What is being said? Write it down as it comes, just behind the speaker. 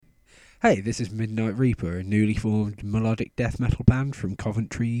Hey, this is Midnight Reaper, a newly formed melodic death metal band from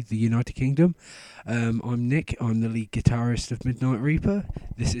Coventry, the United Kingdom. I'm Nick, I'm the lead guitarist of Midnight Reaper.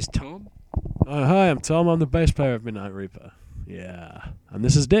 This is Tom. Hi, I'm Tom. I'm the bass player of Midnight Reaper. Yeah. And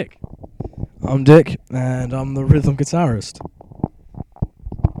this is Dick. I'm Dick, and I'm the rhythm guitarist.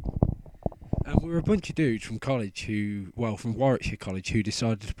 And we're a bunch of dudes from college from Warwickshire College, who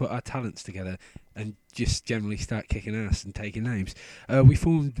decided to put our talents together and just generally start kicking ass and taking names. We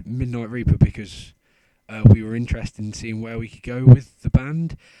formed Midnight Reaper because we were interested in seeing where we could go with the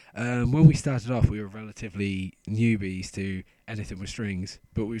band. When we started off, we were relatively newbies to anything with strings,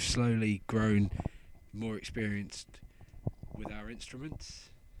 but we've slowly grown more experienced with our instruments.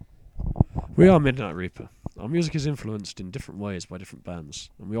 We are Midnight Reaper. Our music is influenced in different ways by different bands,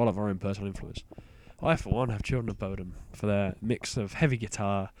 and we all have our own personal influence. I, for one, have Children of Bodom for their mix of heavy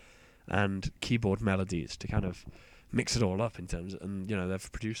guitar and keyboard melodies to kind of mix it all up in terms of, and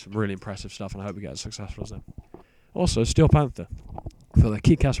they've produced some really impressive stuff, and I hope we get as successful as them. Also, Steel Panther for their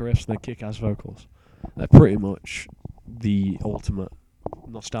kick-ass riffs and their kick-ass vocals. They're pretty much the ultimate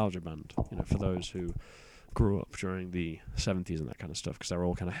nostalgia band, for those who grew up during the 70s and that kind of stuff, because they're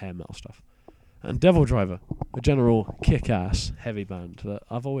all kind of hair metal stuff. And Devil Driver, a general kick-ass heavy band that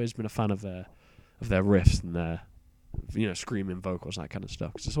I've always been a fan of their riffs and their screaming vocals and that kind of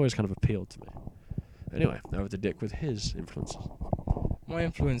stuff, because it's always kind of appealed to me. Anyway, over to Dick with his influences. My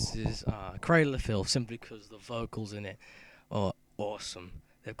influence is Cradle of Filth, simply because the vocals in it are awesome.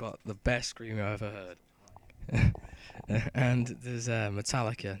 They've got the best screaming I've ever heard. And there's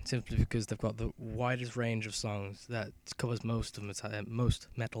Metallica, simply because they've got the widest range of songs that covers most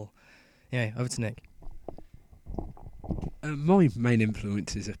metal. Yeah, over to Nick. My main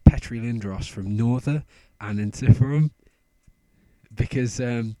influences are Petri Lindros from Norther and Ensiferum, because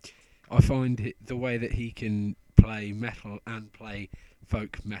I find the way that he can play metal and play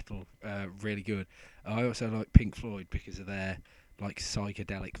folk metal really good. I also like Pink Floyd because of their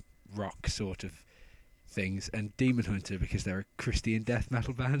psychedelic rock sort of things, and Demon Hunter because they're a Christian death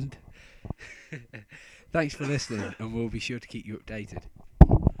metal band. Thanks for listening, and we'll be sure to keep you updated.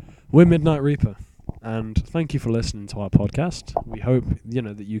 We're Midnight Reaper, and thank you for listening to our podcast. We hope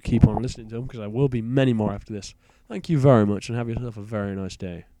that you keep on listening to them, because there will be many more after this. Thank you very much, and have yourself a very nice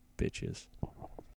day, bitches.